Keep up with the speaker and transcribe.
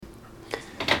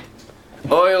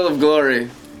Oil of glory.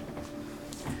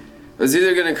 I was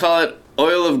either going to call it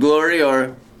oil of glory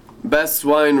or best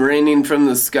wine raining from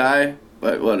the sky,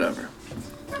 but whatever.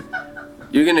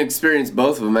 You're going to experience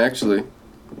both of them, actually.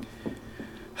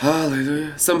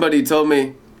 Hallelujah. Somebody told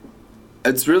me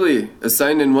it's really a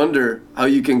sign and wonder how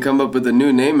you can come up with a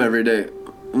new name every day.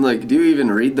 I'm like, do you even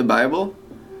read the Bible?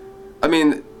 I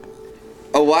mean,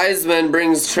 a wise man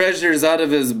brings treasures out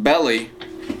of his belly,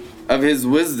 of his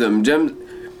wisdom.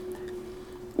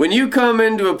 When you come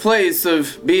into a place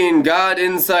of being God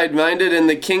inside-minded in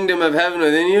the kingdom of heaven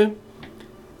within you,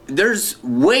 there's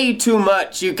way too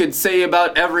much you could say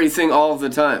about everything all the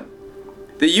time.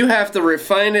 That you have to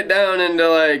refine it down into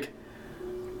like,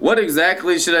 what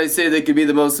exactly should I say that could be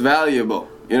the most valuable?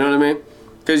 You know what I mean?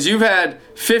 Because you've had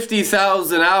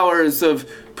 50,000 hours of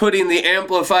putting the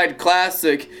Amplified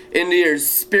Classic into your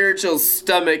spiritual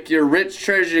stomach, your rich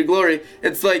treasure of glory.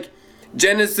 It's like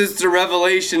Genesis to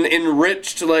Revelation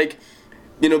enriched like,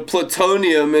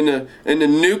 plutonium in a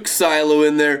nuke silo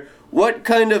in there. What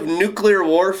kind of nuclear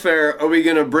warfare are we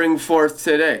going to bring forth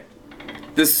today?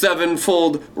 The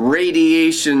sevenfold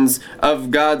radiations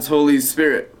of God's Holy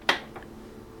Spirit.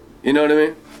 You know what I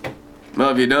mean?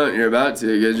 Well, if you don't, you're about to,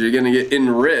 because you're going to get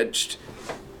enriched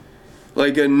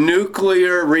like a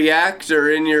nuclear reactor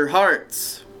in your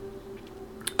hearts.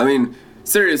 I mean,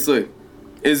 seriously,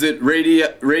 is it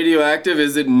radioactive?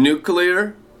 Is it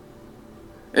nuclear?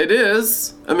 It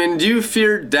is. I mean, do you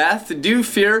fear death? Do you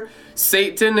fear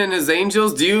Satan and his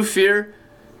angels? Do you fear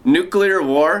nuclear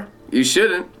war? You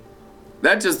shouldn't.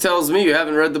 That just tells me you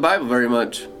haven't read the Bible very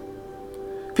much.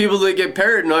 People that get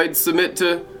paranoid submit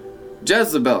to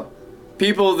Jezebel.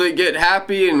 People that get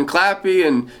happy and clappy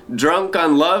and drunk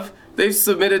on love, they've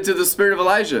submitted to the spirit of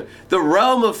Elijah. The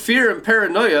realm of fear and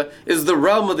paranoia is the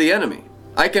realm of the enemy.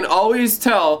 I can always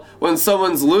tell when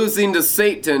someone's losing to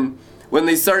Satan when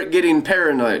they start getting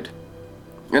paranoid.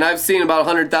 And I've seen about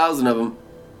 100,000 of them.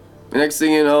 The next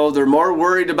thing you know, they're more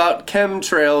worried about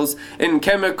chemtrails and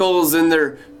chemicals in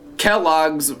their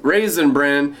Kellogg's Raisin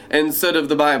Bran instead of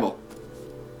the Bible.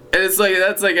 And it's like,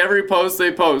 that's like every post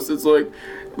they post. It's like,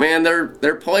 man,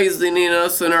 they're poisoning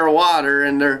us in our water,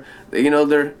 and they're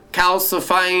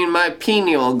calcifying my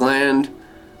pineal gland.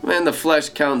 Man, the flesh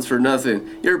counts for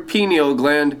nothing. Your pineal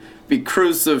gland be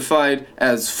crucified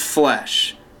as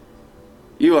flesh.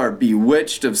 You are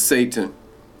bewitched of Satan.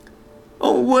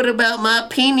 Oh, what about my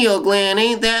pineal gland?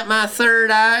 Ain't that my third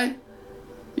eye?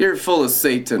 You're full of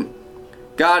Satan.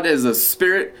 God is a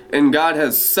spirit, and God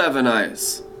has 7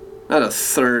 eyes. Not a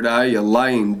third eye, you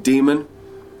lying demon.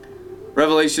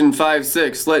 Revelation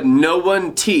 5:6, let no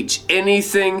one teach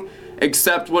anything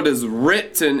except what is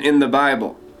written in the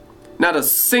Bible. Not a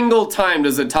single time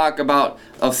does it talk about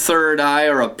a third eye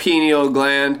or a pineal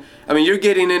gland. I mean, you're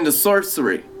getting into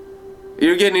sorcery.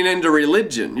 You're getting into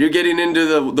religion. You're getting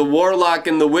into the warlock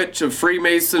and the witch of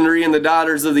Freemasonry and the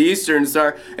Daughters of the Eastern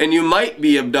Star, and you might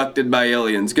be abducted by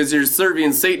aliens because you're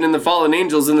serving Satan and the fallen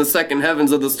angels in the second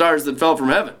heavens of the stars that fell from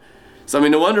heaven. So, I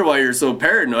mean, no wonder why you're so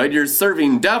paranoid. You're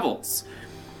serving devils.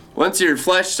 Once your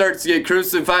flesh starts to get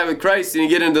crucified with Christ and you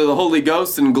get into the Holy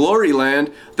Ghost and glory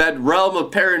land, that realm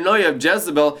of paranoia of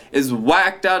Jezebel is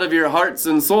whacked out of your hearts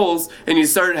and souls, and you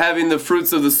start having the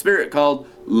fruits of the Spirit called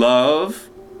love.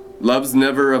 Love's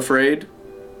never afraid.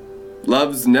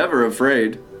 Love's never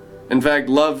afraid. In fact,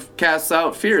 love casts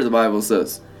out fear, the Bible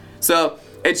says. So,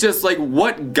 it's just like,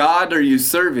 what God are you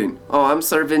serving? Oh, I'm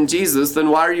serving Jesus. Then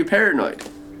why are you paranoid?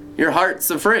 Your heart's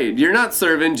afraid. You're not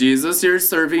serving Jesus, you're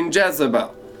serving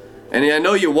Jezebel. And I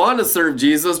know you want to serve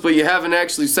Jesus, but you haven't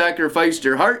actually sacrificed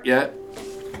your heart yet.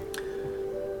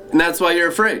 And that's why you're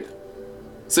afraid.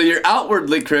 So you're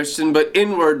outwardly Christian, but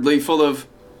inwardly full of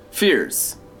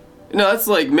fears. That's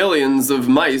like millions of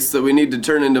mice that we need to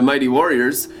turn into mighty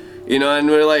warriors. And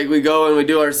we're like, we go and we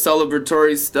do our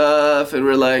celebratory stuff, and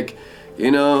we're like,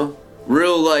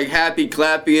 real like happy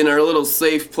clappy in our little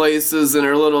safe places in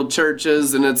our little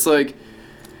churches, and it's like,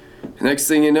 next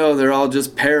thing you know, they're all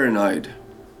just paranoid.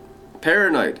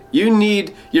 Paranoid. You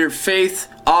need your faith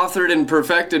authored and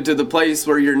perfected to the place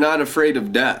where you're not afraid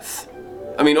of death.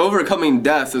 I mean, overcoming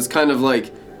death is kind of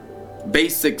like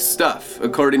basic stuff,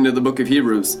 according to the book of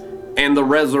Hebrews, and the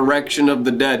resurrection of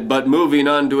the dead, but moving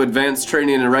on to advanced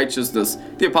training in righteousness.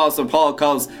 The Apostle Paul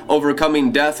calls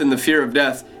overcoming death and the fear of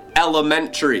death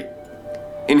elementary.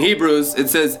 In Hebrews, it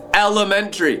says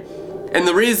elementary. And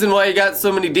the reason why you got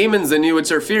so many demons in you,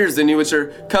 which are fears in you, which are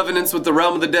covenants with the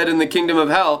realm of the dead and the kingdom of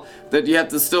hell, that you have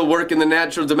to still work in the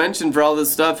natural dimension for all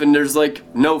this stuff, and there's like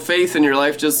no faith in your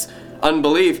life, just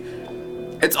unbelief.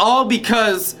 It's all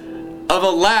because of a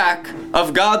lack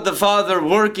of God the Father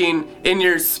working in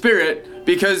your spirit,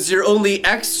 because you're only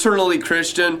externally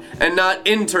Christian and not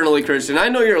internally Christian. I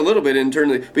know you're a little bit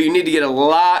internally, but you need to get a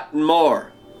lot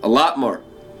more. A lot more.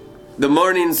 The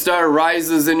morning star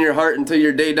rises in your heart until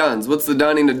your day dawns. What's the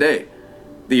dawning of day?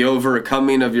 The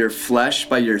overcoming of your flesh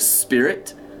by your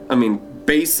spirit. I mean,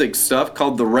 basic stuff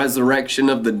called the resurrection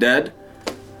of the dead.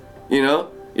 You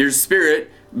know, your spirit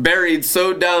buried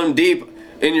so down deep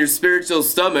in your spiritual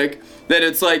stomach that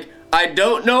it's like, I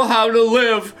don't know how to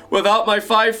live without my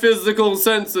 5 physical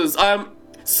senses. I'm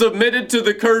submitted to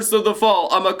the curse of the fall.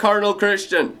 I'm a carnal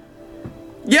Christian.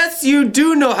 Yes, you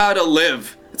do know how to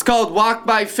live. It's called walk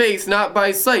by faith, not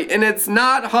by sight. And it's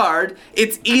not hard.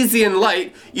 It's easy and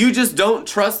light. You just don't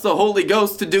trust the Holy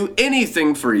Ghost to do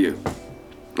anything for you.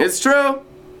 It's true.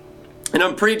 And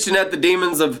I'm preaching at the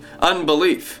demons of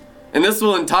unbelief. And this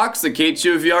will intoxicate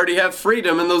you if you already have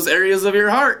freedom in those areas of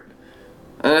your heart.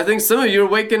 And I think some of you are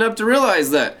waking up to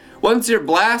realize that. Once you're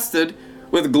blasted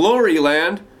with glory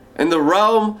land and the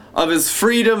realm of his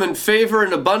freedom and favor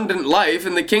and abundant life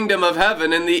in the kingdom of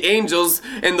heaven and the angels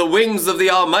and the wings of the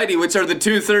Almighty, which are the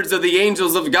 2/3 of the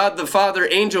angels of God the Father,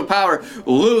 angel power,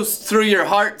 loosed through your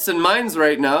hearts and minds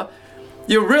right now,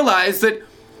 you realize that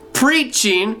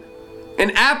preaching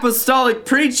and apostolic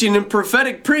preaching and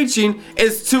prophetic preaching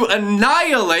is to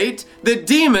annihilate the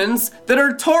demons that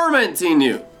are tormenting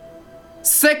you.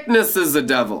 Sickness is a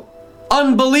devil.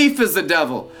 Unbelief is a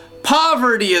devil.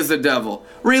 Poverty is a devil.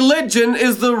 Religion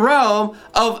is the realm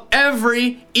of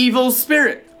every evil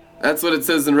spirit. That's what it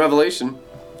says in Revelation.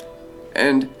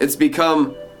 And it's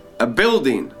become a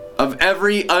building of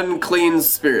every unclean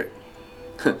spirit.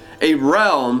 A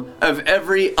realm of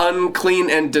every unclean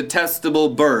and detestable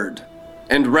bird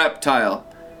and reptile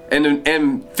and an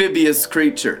amphibious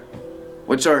creature,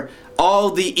 which are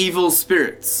all the evil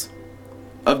spirits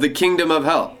of the kingdom of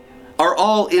hell, are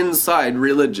all inside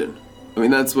religion. I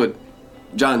mean, that's what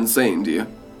John's saying to you,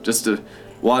 just to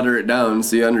water it down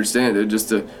so you understand it, just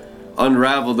to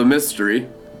unravel the mystery.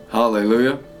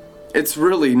 Hallelujah. It's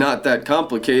really not that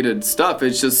complicated stuff.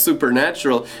 It's just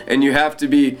supernatural, and you have to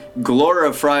be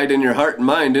glorified in your heart and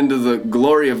mind into the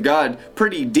glory of God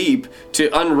pretty deep to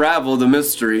unravel the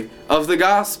mystery of the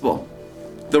gospel,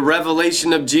 the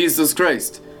revelation of Jesus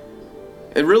Christ.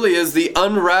 It really is the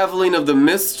unraveling of the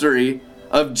mystery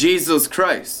of Jesus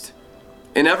Christ.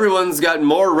 And everyone's got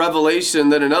more revelation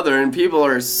than another, and people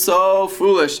are so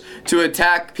foolish to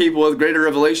attack people with greater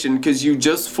revelation because you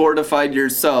just fortified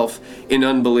yourself in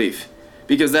unbelief.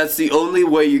 Because that's the only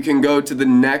way you can go to the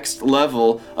next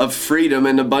level of freedom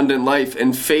and abundant life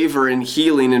and favor and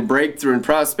healing and breakthrough and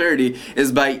prosperity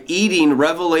is by eating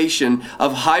revelation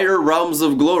of higher realms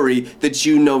of glory that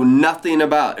you know nothing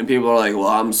about. And people are like, well,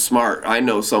 I'm smart. I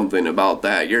know something about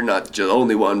that. You're not the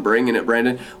only one bringing it,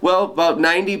 Brandon. Well, about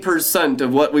 90%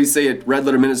 of what we say at Red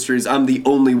Letter Ministries, I'm the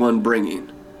only one bringing.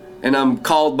 And I'm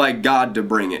called by God to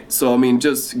bring it. So, I mean,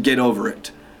 just get over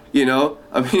it. You know,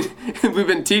 I mean, we've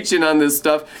been teaching on this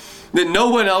stuff that no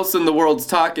one else in the world's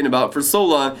talking about for so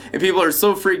long, and people are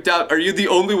so freaked out. Are you the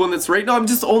only one that's right? No, I'm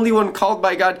just the only one called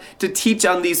by God to teach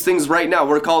on these things right now.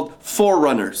 We're called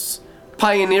forerunners,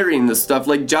 pioneering this stuff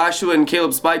like Joshua and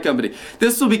Caleb Spy Company.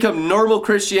 This will become normal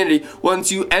Christianity once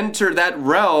you enter that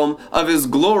realm of his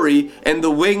glory and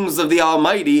the wings of the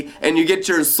Almighty, and you get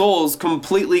your souls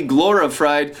completely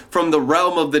glorified from the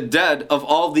realm of the dead of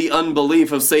all the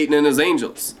unbelief of Satan and his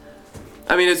angels.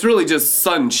 I mean, it's really just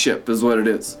sonship is what it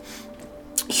is.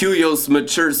 Huios,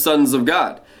 mature sons of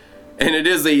God. And it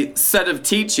is a set of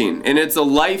teaching, and it's a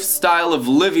lifestyle of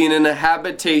living in a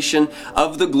habitation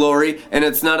of the glory, and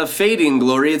it's not a fading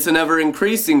glory, it's an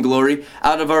ever-increasing glory,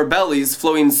 out of our bellies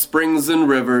flowing springs and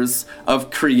rivers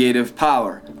of creative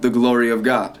power, the glory of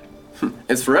God.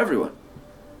 It's for everyone.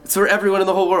 It's for everyone in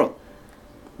the whole world.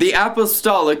 The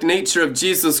apostolic nature of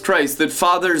Jesus Christ that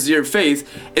fathers your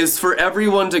faith is for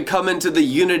everyone to come into the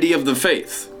unity of the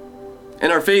faith.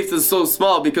 And our faith is so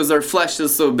small because our flesh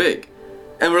is so big.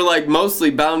 And we're like mostly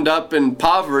bound up in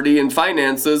poverty and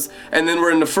finances, and then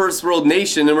we're in a first world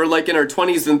nation, and we're like in our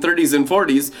 20s and 30s and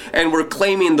 40s, and we're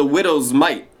claiming the widow's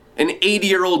mite. An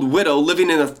 80-year-old widow living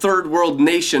in a third world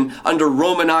nation under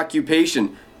Roman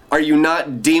occupation. Are you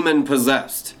not demon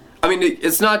possessed? I mean,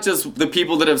 it's not just the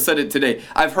people that have said it today.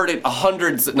 I've heard it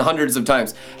hundreds and hundreds of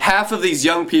times. Half of these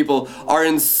young people are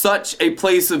in such a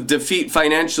place of defeat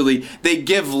financially, they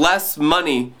give less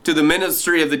money to the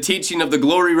ministry of the teaching of the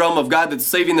glory realm of God that's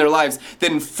saving their lives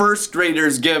than first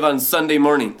graders give on Sunday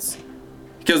mornings.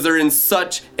 Because they're in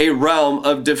such a realm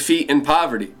of defeat and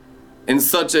poverty. In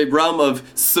such a realm of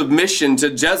submission to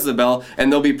Jezebel,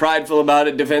 and they'll be prideful about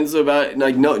it, defensive about it.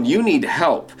 Like, no, you need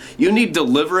help. You need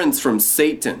deliverance from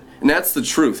Satan. And that's the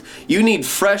truth. You need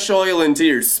fresh oil into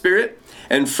your spirit,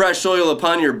 and fresh oil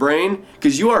upon your brain,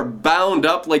 because you are bound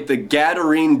up like the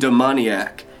Gadarene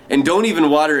demoniac. And don't even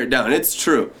water it down. It's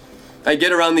true. I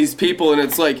get around these people and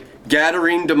it's like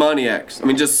Gadarene demoniacs. I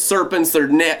mean, just serpents, their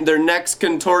necks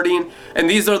contorting. And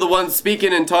these are the ones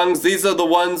speaking in tongues. These are the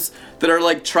ones that are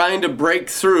like trying to break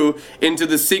through into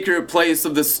the secret place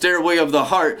of the stairway of the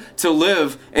heart to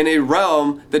live in a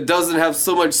realm that doesn't have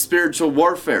so much spiritual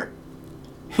warfare.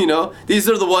 You know, these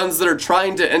are the ones that are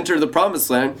trying to enter the promised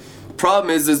land.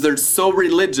 Problem is they're so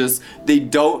religious, they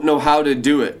don't know how to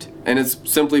do it. And it's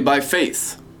simply by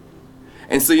faith.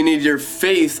 And so you need your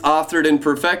faith authored and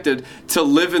perfected to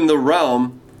live in the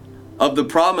realm of the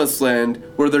promised land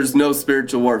where there's no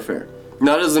spiritual warfare.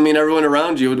 Now, that doesn't mean everyone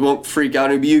around you won't freak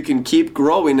out. You can keep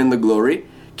growing in the glory,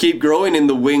 keep growing in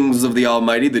the wings of the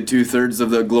Almighty, the 2/3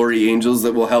 of the glory angels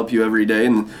that will help you every day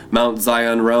in the Mount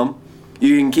Zion realm.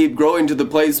 You can keep growing to the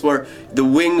place where the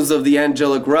wings of the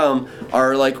angelic realm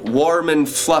are like warm and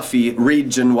fluffy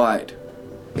region-wide.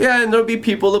 Yeah, and there'll be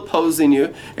people opposing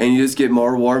you, and you just get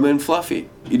more warm and fluffy.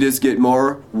 You just get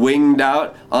more winged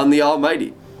out on the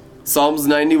Almighty. Psalms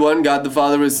 91, God the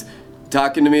Father was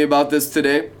talking to me about this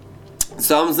today.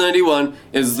 Psalms 91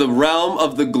 is the realm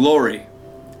of the glory,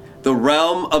 the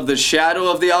realm of the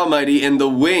shadow of the Almighty and the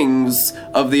wings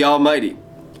of the Almighty.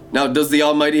 Now, does the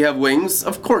Almighty have wings?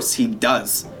 Of course He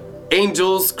does.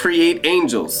 Angels create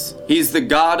angels. He's the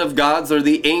God of gods, or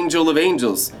the angel of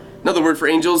angels. Another word for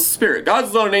angel is spirit.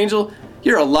 God's not an angel.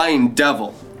 You're a lying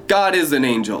devil. God is an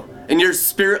angel. And your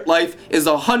spirit life is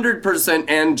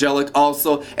 100% angelic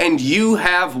also. And you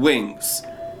have wings.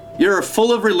 You're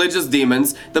full of religious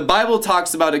demons. The Bible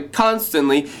talks about it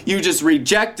constantly. You just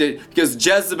reject it because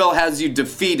Jezebel has you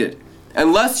defeated.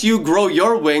 Unless you grow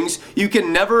your wings, you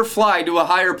can never fly to a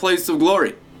higher place of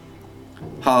glory.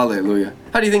 Hallelujah.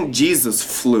 How do you think Jesus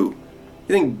flew?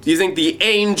 Do you think the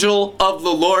angel of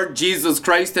the Lord Jesus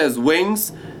Christ has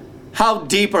wings? How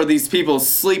deep are these people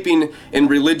sleeping in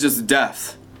religious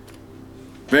death?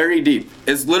 Very deep.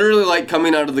 It's literally like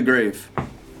coming out of the grave.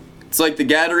 It's like the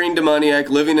Gadarene demoniac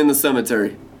living in the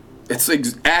cemetery. It's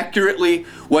accurately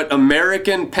what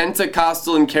American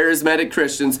Pentecostal and charismatic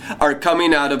Christians are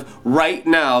coming out of right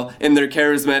now in their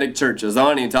charismatic churches. I'm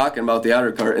not even talking about the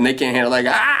outer court, and they can't handle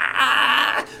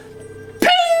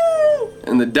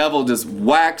and the devil just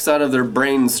whacks out of their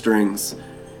brain strings.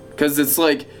 Because it's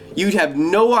like you have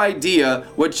no idea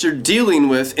what you're dealing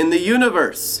with in the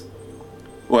universe.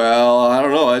 Well, I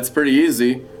don't know, it's pretty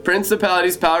easy.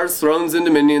 Principalities, powers, thrones, and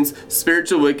dominions,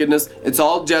 spiritual wickedness, it's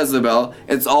all Jezebel,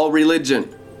 it's all religion.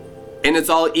 And it's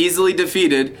all easily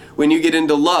defeated when you get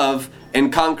into love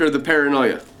and conquer the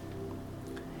paranoia.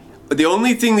 The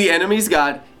only thing the enemy's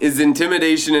got is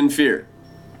intimidation and fear.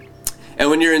 And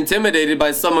when you're intimidated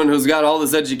by someone who's got all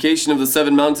this education of the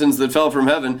 7 mountains that fell from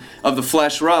heaven, of the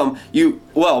flesh realm,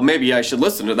 maybe I should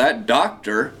listen to that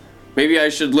doctor. Maybe I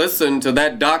should listen to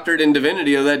that doctorate in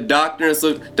divinity, or that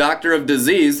doctor of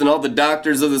disease, and all the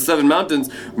doctors of the 7 mountains.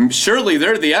 Surely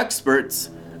they're the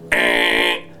experts.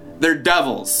 They're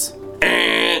devils.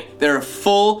 They're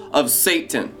full of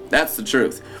Satan. That's the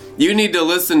truth. You need to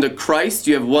listen to Christ.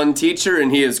 You have one teacher,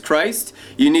 and He is Christ.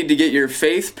 You need to get your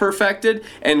faith perfected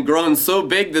and grown so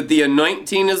big that the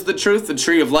anointing is the truth, the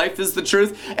tree of life is the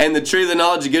truth, and the tree of the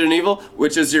knowledge of good and evil,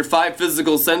 which is your 5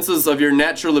 physical senses of your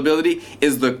natural ability,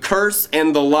 is the curse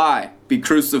and the lie. Be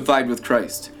crucified with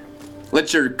Christ.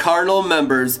 Let your carnal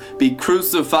members be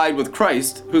crucified with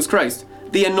Christ. Who's Christ?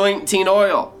 The anointing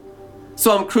oil.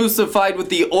 So I'm crucified with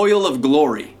the oil of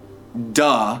glory.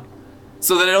 Duh.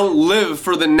 So that I don't live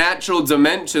for the natural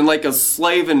dimension like a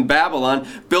slave in Babylon,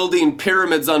 building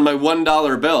pyramids on my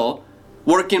 $1 bill,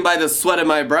 working by the sweat of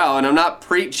my brow. And I'm not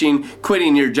preaching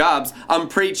quitting your jobs. I'm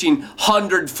preaching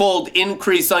 100-fold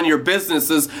increase on your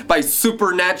businesses by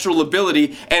supernatural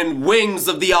ability and wings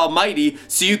of the Almighty,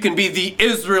 so you can be the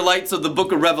Israelites of the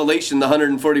book of Revelation, the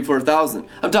 144,000.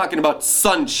 I'm talking about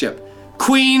sonship.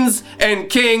 Queens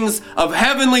and kings of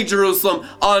heavenly Jerusalem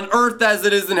on earth as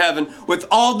it is in heaven, with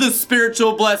all the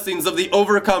spiritual blessings of the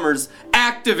overcomers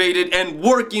activated and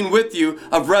working with you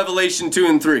of Revelation 2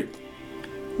 and 3.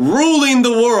 Ruling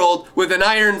the world with an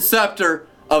iron scepter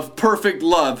of perfect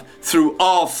love through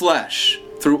all flesh,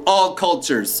 through all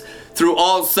cultures, through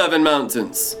all 7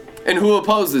 mountains. And who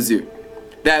opposes you?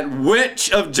 That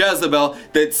witch of Jezebel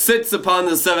that sits upon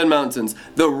the 7 mountains,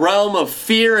 the realm of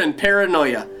fear and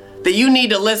paranoia. That you need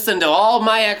to listen to all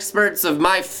my experts of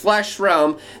my flesh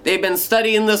realm. They've been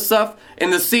studying this stuff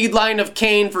in the seed line of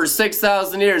Cain for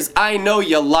 6,000 years. I know,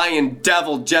 you lying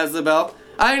devil, Jezebel.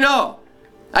 I know.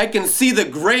 I can see the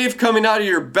grave coming out of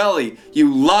your belly,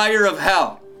 you liar of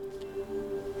hell.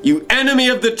 You enemy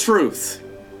of the truth.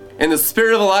 And the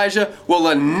spirit of Elijah will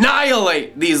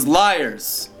annihilate these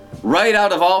liars right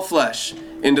out of all flesh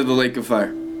into the lake of fire.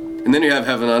 And then you have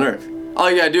heaven on earth. All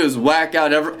you gotta do is whack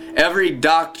out every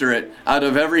doctorate out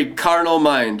of every carnal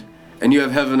mind, and you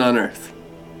have heaven on earth.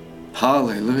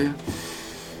 Hallelujah.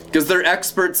 Because they're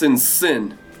experts in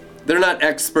sin. They're not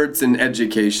experts in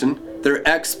education. They're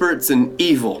experts in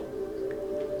evil.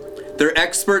 They're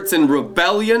experts in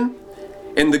rebellion,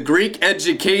 in the Greek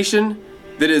education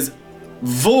that is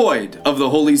void of the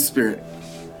Holy Spirit.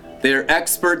 They are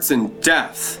experts in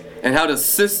death and how to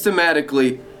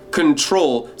systematically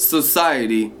control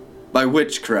society by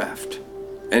witchcraft.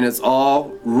 And it's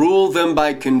all rule them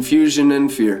by confusion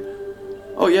and fear.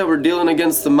 Oh yeah, we're dealing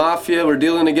against the mafia, we're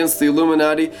dealing against the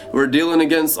Illuminati, we're dealing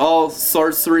against all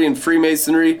sorcery and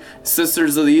Freemasonry,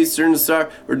 Sisters of the Eastern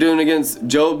Star, we're dealing against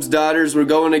Job's daughters, we're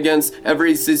going against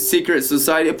every secret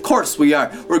society. Of course we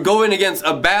are. We're going against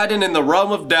Abaddon in the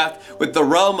realm of death with the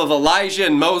realm of Elijah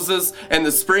and Moses and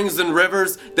the springs and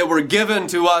rivers that were given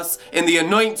to us in the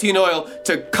anointing oil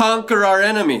to conquer our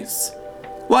enemies.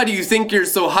 Why do you think you're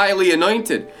so highly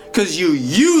anointed? Because you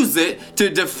use it to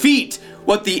defeat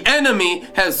what the enemy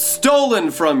has stolen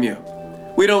from you.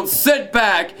 We don't sit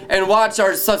back and watch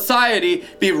our society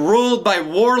be ruled by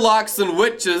warlocks and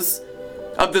witches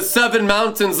of the 7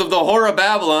 mountains of the whore of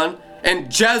Babylon and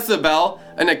Jezebel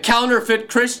and a counterfeit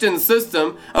Christian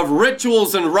system of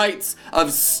rituals and rites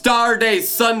of Star Day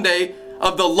Sunday,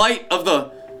 of the light of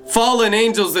the fallen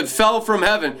angels that fell from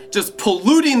heaven, just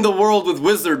polluting the world with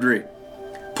wizardry,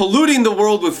 polluting the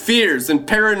world with fears and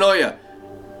paranoia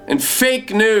and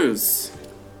fake news.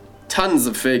 Tons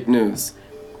of fake news.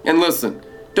 And listen,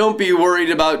 don't be worried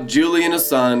about Julian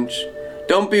Assange.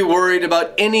 Don't be worried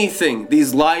about anything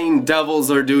these lying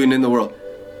devils are doing in the world.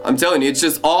 I'm telling you, it's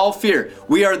just all fear.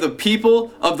 We are the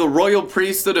people of the royal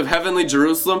priesthood of heavenly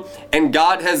Jerusalem, and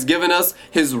God has given us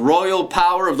his royal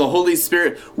power of the Holy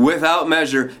Spirit without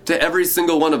measure to every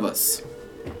single one of us.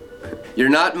 You're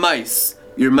not mice,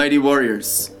 you're mighty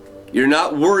warriors. You're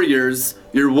not warriors,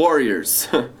 you're warriors.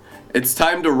 It's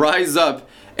time to rise up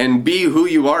and be who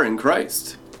you are in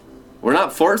Christ. We're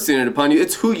not forcing it upon you.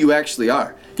 It's who you actually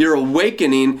are. You're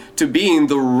awakening to being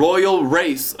the royal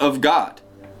race of God,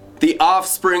 the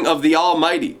offspring of the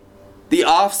Almighty, the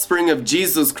offspring of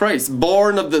Jesus Christ,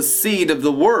 born of the seed of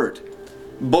the Word,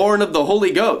 born of the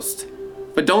Holy Ghost.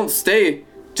 But don't stay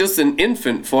just in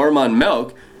infant form on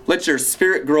milk. Let your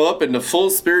spirit grow up into full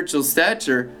spiritual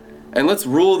stature, and let's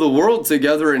rule the world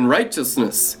together in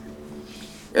righteousness.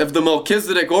 Of the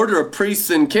Melchizedek order of priests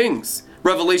and kings.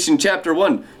 Revelation chapter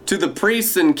 1, to the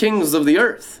priests and kings of the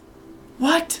earth.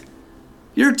 What?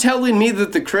 You're telling me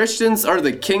that the Christians are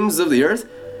the kings of the earth?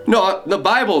 No, the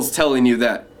Bible's telling you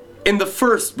that. In the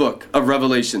first book of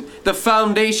Revelation, the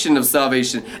foundation of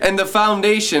salvation and the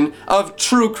foundation of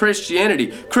true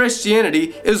Christianity.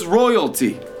 Christianity is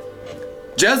royalty.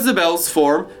 Jezebel's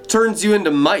form turns you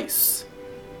into mice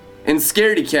and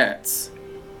scaredy cats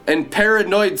and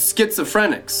paranoid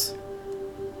schizophrenics.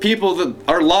 People that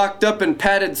are locked up in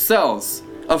padded cells,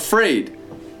 afraid,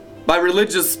 by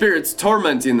religious spirits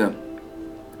tormenting them.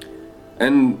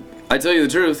 And I tell you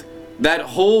the truth, that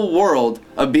whole world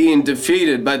of being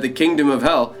defeated by the kingdom of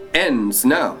hell ends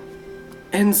now.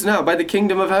 Ends now by the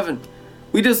kingdom of heaven.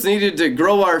 We just needed to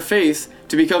grow our faith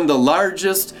to become the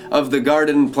largest of the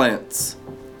garden plants.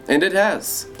 And it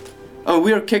has. Oh,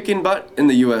 we are kicking butt in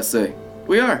the USA.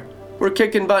 We are. We're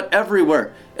kicking butt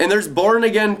everywhere. And there's born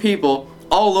again people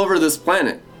all over this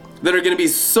planet that are going to be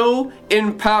so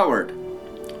empowered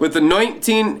with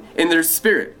anointing in their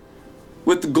spirit,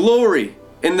 with glory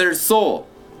in their soul,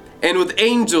 and with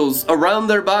angels around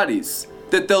their bodies,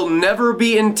 that they'll never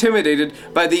be intimidated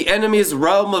by the enemy's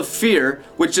realm of fear,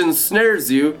 which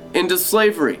ensnares you into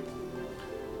slavery.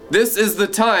 This is the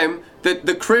time that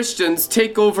the Christians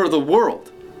take over the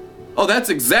world. Oh, that's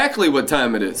exactly what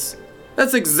time it is.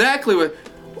 That's exactly what...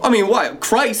 I mean, why?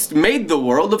 Christ made the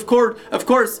world. Of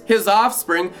course, his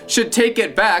offspring should take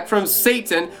it back from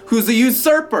Satan, who's a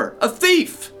usurper, a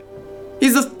thief.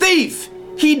 He's a thief.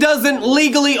 He doesn't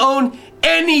legally own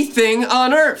anything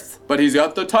on earth. But he's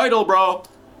got the title, bro.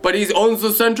 But he owns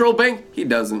the central bank. He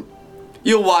doesn't.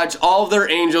 You'll watch all of their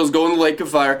angels go in the lake of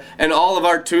fire, and all of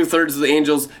our 2/3 of the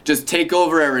angels just take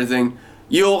over everything.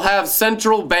 You'll have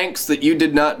central banks that you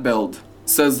did not build,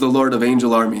 says the Lord of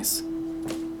angel armies.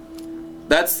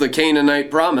 That's the Canaanite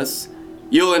promise.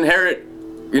 You'll inherit,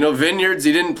 vineyards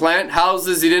you didn't plant,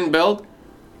 houses you didn't build.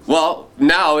 Well,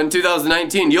 now in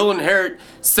 2019, you'll inherit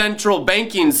central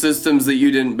banking systems that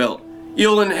you didn't build.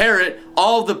 You'll inherit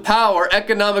all the power,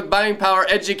 economic buying power,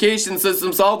 education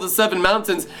systems, all the 7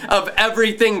 mountains of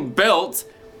everything built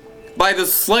by the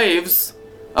slaves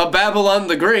of Babylon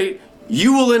the Great,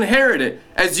 you will inherit it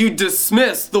as you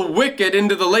dismiss the wicked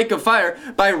into the lake of fire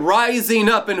by rising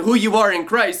up in who you are in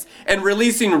Christ and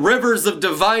releasing rivers of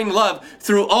divine love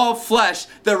through all flesh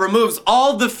that removes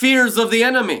all the fears of the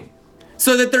enemy.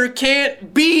 So that there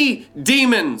can't be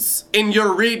demons in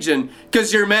your region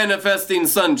because you're manifesting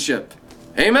sonship.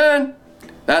 Amen?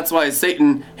 That's why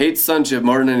Satan hates sonship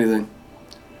more than anything.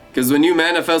 Because when you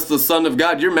manifest the Son of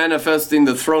God, you're manifesting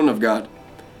the throne of God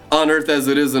on earth as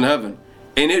it is in heaven.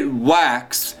 And it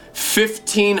whacks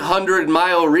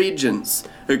 1,500-mile regions,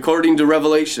 according to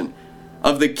Revelation,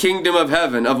 of the kingdom of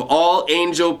heaven, of all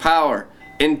angel power,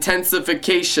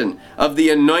 intensification of the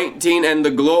anointing and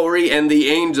the glory and the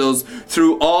angels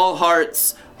through all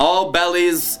hearts, all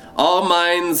bellies, all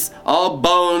minds, all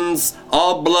bones,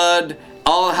 all blood,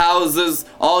 all houses,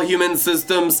 all human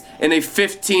systems in a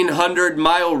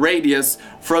 1,500-mile radius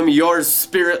from your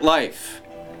spirit life.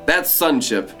 That's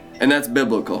sonship, and that's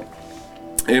biblical.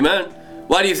 Amen.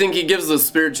 Why do you think he gives us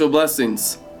spiritual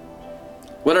blessings?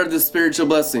 What are the spiritual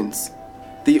blessings?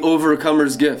 The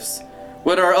overcomer's gifts.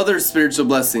 What are other spiritual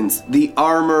blessings? The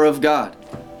armor of God.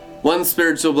 One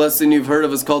spiritual blessing you've heard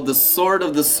of is called the sword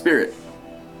of the Spirit.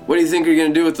 What do you think you're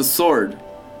going to do with the sword?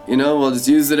 We'll just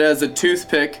use it as a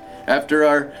toothpick after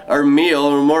our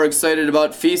meal. We're more excited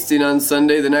about feasting on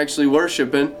Sunday than actually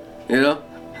worshiping,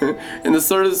 And the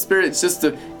sword of the Spirit, it's just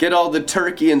to get all the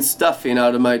turkey and stuffing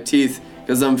out of my teeth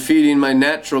because I'm feeding my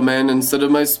natural man instead of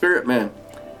my spirit man.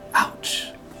 Ouch.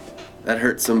 That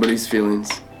hurt somebody's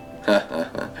feelings.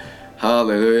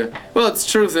 Hallelujah. Well, it's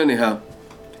truth anyhow.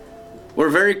 We're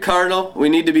very carnal. We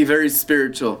need to be very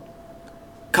spiritual.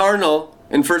 Carnal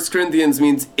in 1 Corinthians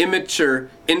means immature,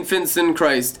 infants in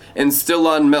Christ, and still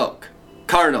on milk.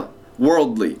 Carnal,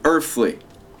 worldly, earthly,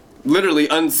 literally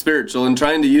unspiritual, and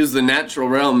trying to use the natural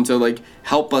realm to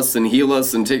help us and heal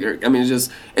us and take.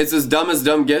 It's as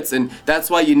dumb gets, and that's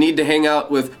why you need to hang out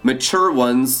with mature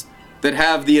ones that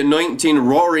have the anointing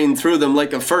roaring through them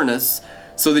like a furnace,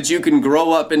 so that you can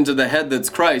grow up into the head that's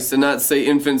Christ and not say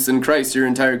infants in Christ your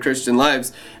entire Christian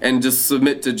lives and just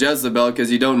submit to Jezebel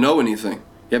because you don't know anything.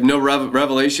 You have no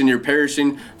revelation, you're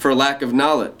perishing for lack of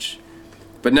knowledge.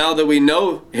 But now that we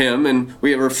know him and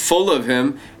we are full of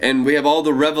him and we have all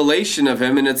the revelation of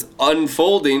him and it's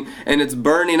unfolding and it's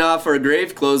burning off our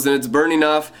grave clothes and it's burning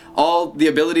off all the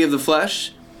ability of the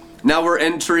flesh, now we're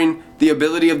entering the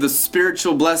ability of the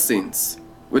spiritual blessings,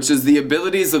 which is the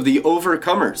abilities of the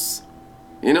overcomers.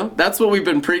 That's what we've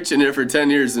been preaching here for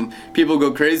 10 years, and people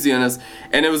go crazy on us.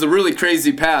 And it was a really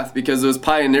crazy path because it was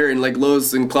pioneering, like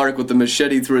Lois and Clark with the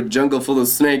machete through a jungle full of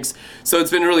snakes. So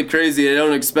it's been really crazy. I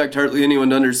don't expect hardly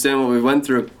anyone to understand what we went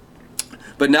through.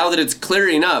 But now that it's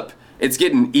clearing up, it's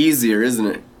getting easier, isn't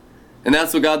it? And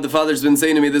that's what God the Father's been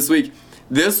saying to me this week.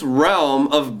 This realm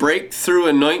of breakthrough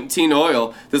anointing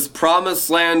oil, this promised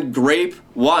land grape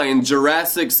wine,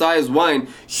 Jurassic-sized wine,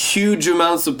 huge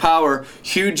amounts of power,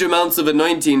 huge amounts of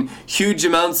anointing, huge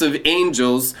amounts of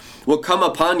angels will come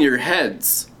upon your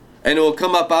heads. And it will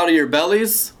come up out of your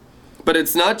bellies, but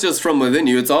it's not just from within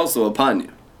you, it's also upon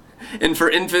you. And for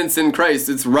infants in Christ,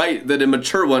 it's right that a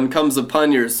mature one comes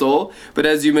upon your soul, but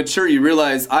as you mature, you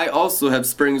realize, I also have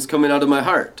springs coming out of my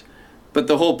heart. But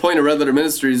the whole point of Red Letter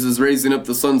Ministries is raising up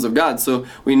the sons of God. So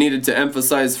we needed to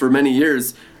emphasize for many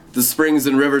years the springs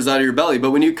and rivers out of your belly.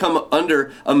 But when you come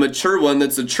under a mature one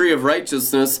that's a tree of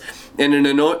righteousness and an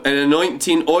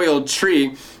anointing oil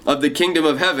tree of the kingdom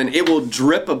of heaven, it will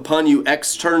drip upon you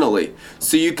externally.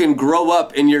 So you can grow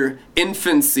up in your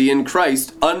infancy in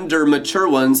Christ under mature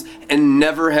ones and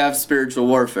never have spiritual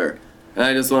warfare. And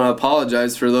I just want to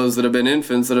apologize for those that have been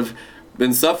infants that have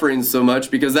been suffering so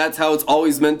much, because that's how it's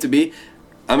always meant to be.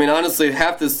 Honestly,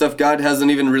 half this stuff God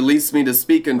hasn't even released me to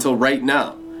speak until right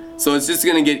now. So it's just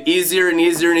going to get easier and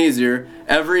easier and easier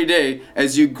every day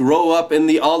as you grow up in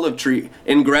the olive tree,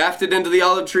 engrafted into the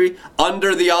olive tree,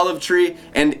 under the olive tree,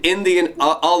 and in the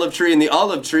olive tree. And the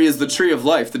olive tree is the tree of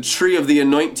life, the tree of the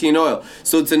anointing oil.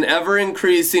 So it's an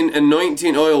ever-increasing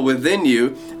anointing oil within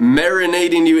you,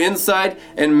 marinating you inside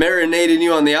and marinating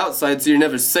you on the outside so you're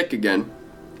never sick again.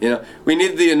 We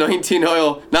need the anointing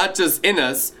oil not just in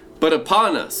us, but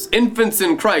upon us. Infants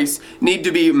in Christ need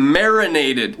to be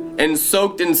marinated and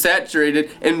soaked and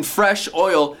saturated in fresh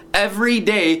oil every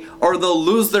day, or they'll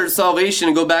lose their salvation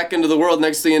and go back into the world.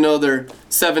 Next thing you know, they're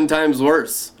 7 times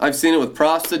worse. I've seen it with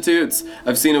prostitutes.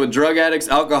 I've seen it with drug addicts,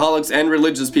 alcoholics, and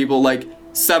religious people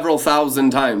several thousand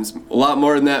times. A lot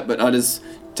more than that, but I'll just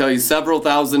tell you several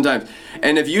thousand times.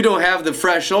 And if you don't have the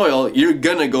fresh oil, you're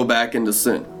gonna go back into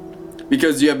sin.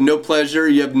 Because you have no pleasure,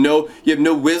 you have no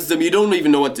wisdom, you don't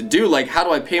even know what to do. How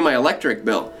do I pay my electric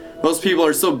bill? Most people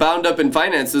are so bound up in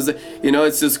finances,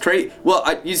 it's just crazy.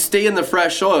 Well, you stay in the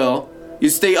fresh oil. You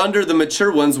stay under the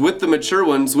mature ones, with the mature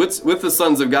ones, with the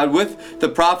sons of God, with the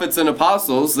prophets and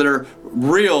apostles that are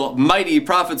real, mighty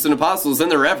prophets and apostles,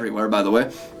 and they're everywhere, by the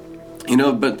way.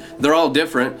 But they're all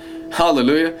different.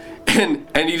 Hallelujah.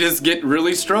 And you just get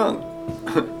really strong.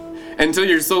 Until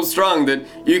you're so strong that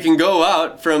you can go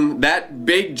out from that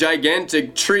big,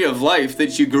 gigantic tree of life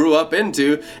that you grew up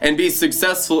into and be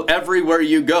successful everywhere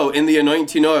you go in the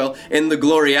anointing oil, in the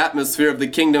glory atmosphere of the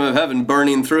kingdom of heaven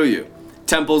burning through you.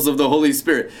 Temples of the Holy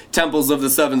Spirit, temples of the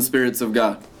seven spirits of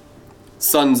God,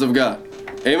 sons of God.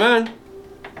 Amen.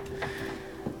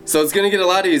 So it's going to get a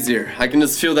lot easier. I can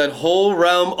just feel that whole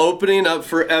realm opening up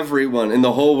for everyone in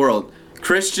the whole world.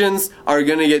 Christians are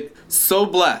going to get so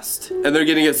blessed, and they're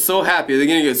going to get so happy. They're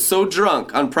going to get so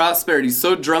drunk on prosperity,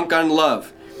 so drunk on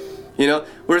love.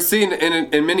 We're seeing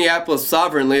in Minneapolis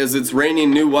sovereignly, as it's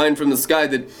raining new wine from the sky,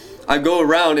 that I go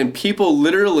around and people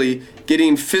literally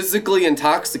getting physically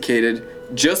intoxicated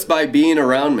just by being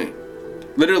around me.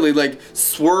 Literally like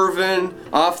swerving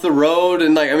off the road,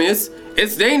 and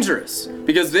it's dangerous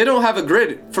because they don't have a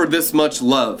grid for this much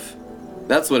love.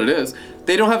 That's what it is.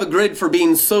 They don't have a grid for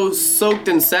being so soaked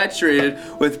and saturated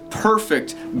with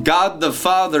perfect God the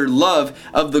Father love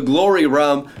of the glory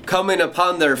realm coming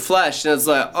upon their flesh. And it's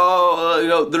like,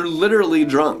 they're literally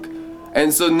drunk.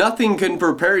 And so nothing can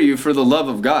prepare you for the love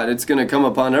of God. It's going to come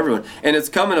upon everyone. And it's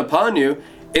coming upon you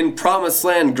in promised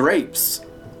land grapes.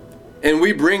 And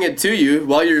we bring it to you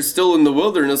while you're still in the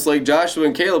wilderness like Joshua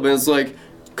and Caleb. And it's like,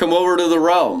 come over to the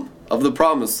realm of the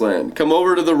promised land. Come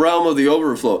over to the realm of the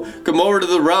overflow. Come over to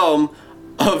the realm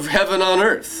of heaven on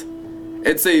earth.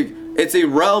 It's a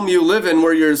realm you live in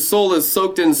where your soul is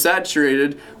soaked and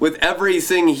saturated with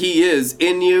everything He is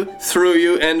in you, through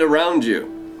you, and around you.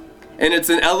 And it's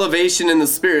an elevation in the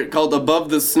spirit called above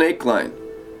the snake line.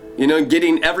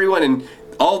 Getting everyone, in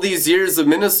all these years of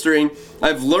ministering,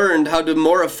 I've learned how to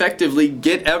more effectively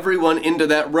get everyone into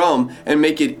that realm and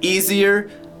make it easier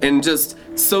and just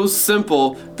so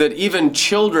simple that even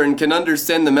children can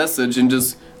understand the message and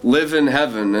just live in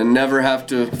heaven and never have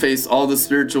to face all the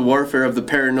spiritual warfare of the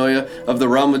paranoia of the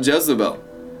realm of Jezebel.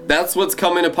 That's what's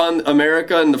coming upon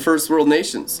America and the first world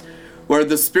nations, where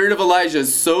the spirit of Elijah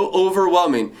is so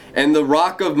overwhelming, and the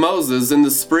rock of Moses, and the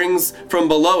springs from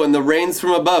below, and the rains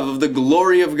from above of the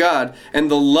glory of God, and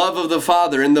the love of the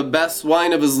Father, and the best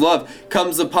wine of His love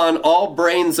comes upon all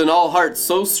brains and all hearts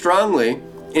so strongly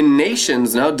in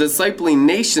nations now, discipling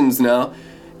nations now,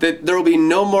 that there will be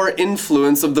no more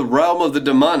influence of the realm of the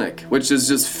demonic, which is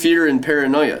just fear and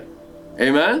paranoia.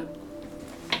 Amen?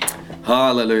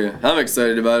 Hallelujah. I'm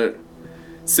excited about it.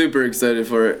 Super excited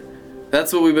for it.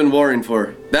 That's what we've been warring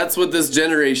for. That's what this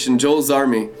generation, Joel's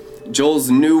army, Joel's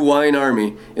new wine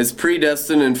army, is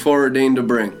predestined and foreordained to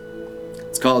bring.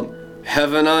 It's called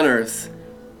heaven on earth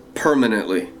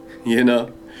permanently,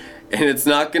 And it's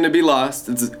not going to be lost.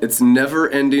 It's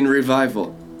never-ending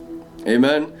revival.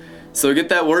 Amen? So get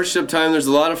that worship time. There's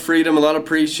a lot of freedom, a lot of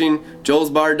preaching.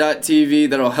 Joel'sBar.tv,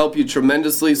 that'll help you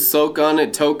tremendously. Soak on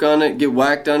it, toke on it, get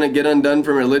whacked on it, get undone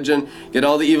from religion, get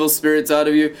all the evil spirits out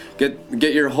of you, get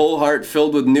your whole heart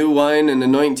filled with new wine and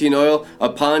anointing oil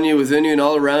upon you, within you, and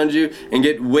all around you, and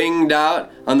get winged out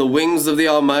on the wings of the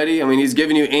Almighty. He's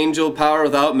given you angel power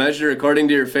without measure according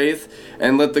to your faith.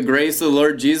 And let the grace of the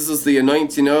Lord Jesus, the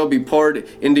anointing oil, be poured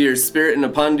into your spirit and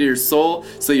upon your soul,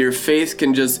 so your faith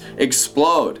can just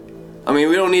explode.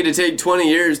 We don't need to take 20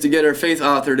 years to get our faith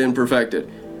authored and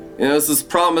perfected. This is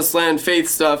promised land faith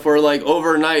stuff where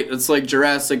overnight it's like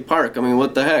Jurassic Park.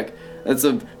 What the heck? That's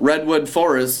a redwood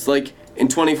forest in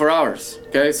 24 hours.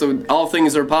 Okay, so all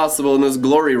things are possible in this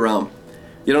glory realm.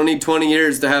 You don't need 20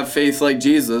 years to have faith like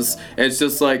Jesus. It's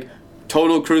just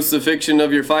total crucifixion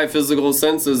of your 5 physical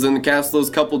senses and cast those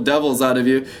couple devils out of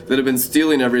you that have been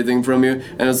stealing everything from you.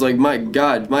 And it's my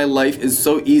God, my life is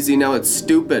so easy now, it's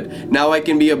stupid. Now I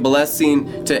can be a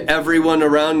blessing to everyone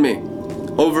around me.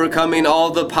 Overcoming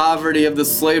all the poverty of the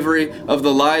slavery, of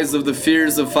the lies, of the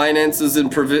fears of finances and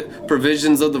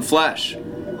provisions of the flesh.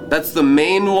 That's the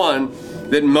main one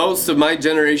that most of my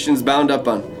generation's bound up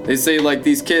on. They say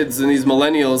these kids and these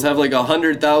millennials have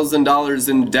 $100,000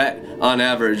 in debt on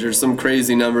average, or some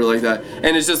crazy number like that.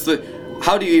 And it's just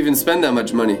how do you even spend that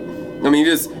much money? You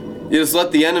just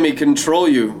let the enemy control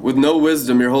you with no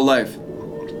wisdom your whole life.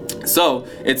 So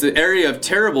it's an area of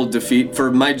terrible defeat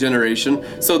for my generation.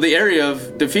 So the area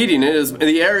of defeating it is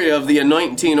the area of the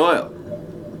anointing oil.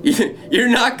 You're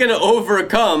not going to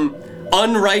overcome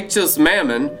unrighteous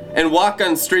mammon and walk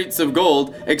on streets of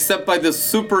gold except by the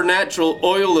supernatural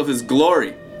oil of His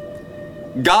glory.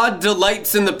 God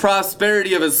delights in the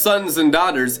prosperity of His sons and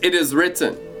daughters. It is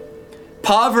written.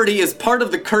 Poverty is part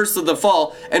of the curse of the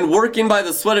fall, and working by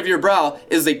the sweat of your brow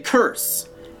is a curse.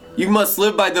 You must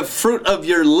live by the fruit of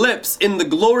your lips in the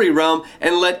glory realm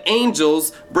and let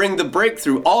angels bring the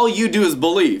breakthrough. All you do is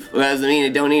believe. Well, that doesn't mean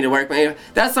you don't need to work.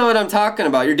 That's not what I'm talking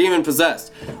about. You're demon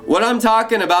possessed. What I'm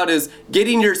talking about is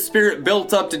getting your spirit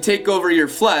built up to take over your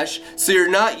flesh so you're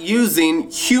not using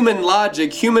human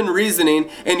logic, human reasoning,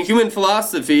 and human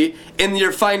philosophy in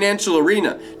your financial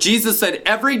arena. Jesus said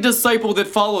every disciple that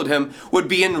followed him would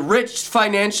be enriched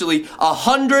financially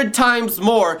 100 times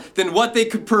more than what they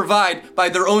could provide by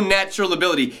their own natural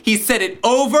ability. He said it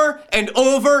over and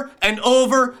over and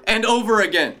over and over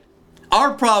again.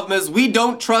 Our problem is we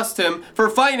don't trust him for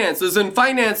finances, and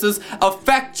finances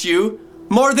affect you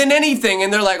more than anything.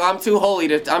 And they're like, I'm too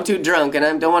holy, I'm too drunk, and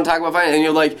I don't want to talk about finance. And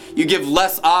you're like, you give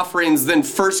less offerings than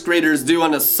first graders do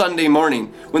on a Sunday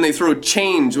morning when they throw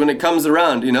change when it comes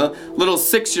around, little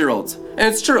 6-year-olds. And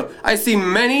it's true. I see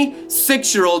many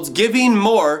 6-year-olds giving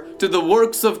more to the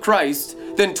works of Christ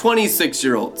than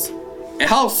 26-year-olds.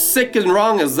 How sick and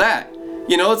wrong is that?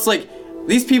 It's like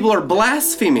these people are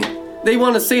blaspheming. They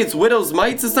want to say it's widow's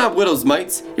mites. It's not widow's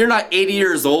mites. You're not 80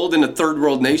 years old in a third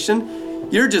world nation.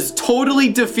 You're just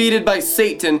totally defeated by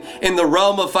Satan in the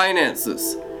realm of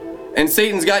finances. And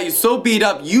Satan's got you so beat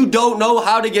up, you don't know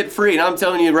how to get free. And I'm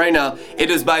telling you right now,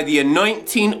 it is by the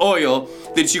anointing oil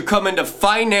that you come into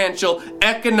financial,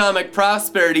 economic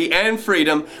prosperity and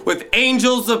freedom with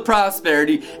angels of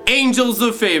prosperity, angels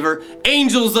of favor,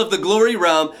 angels of the glory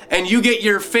realm, and you get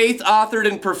your faith authored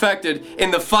and perfected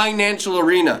in the financial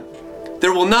arena.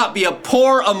 There will not be a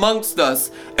poor amongst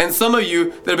us, and some of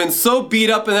you that have been so beat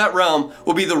up in that realm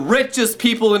will be the richest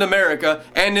people in America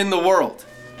and in the world.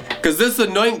 Because this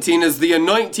anointing is the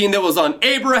anointing that was on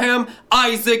Abraham,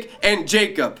 Isaac, and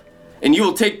Jacob. And you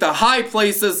will take the high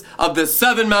places of the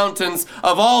 7 mountains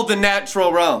of all the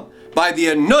natural realm by the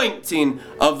anointing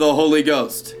of the Holy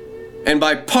Ghost. And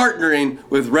by partnering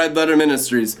with Red Letter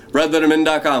Ministries.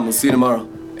 RedLetterMin.com. We'll see you tomorrow.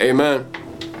 Amen.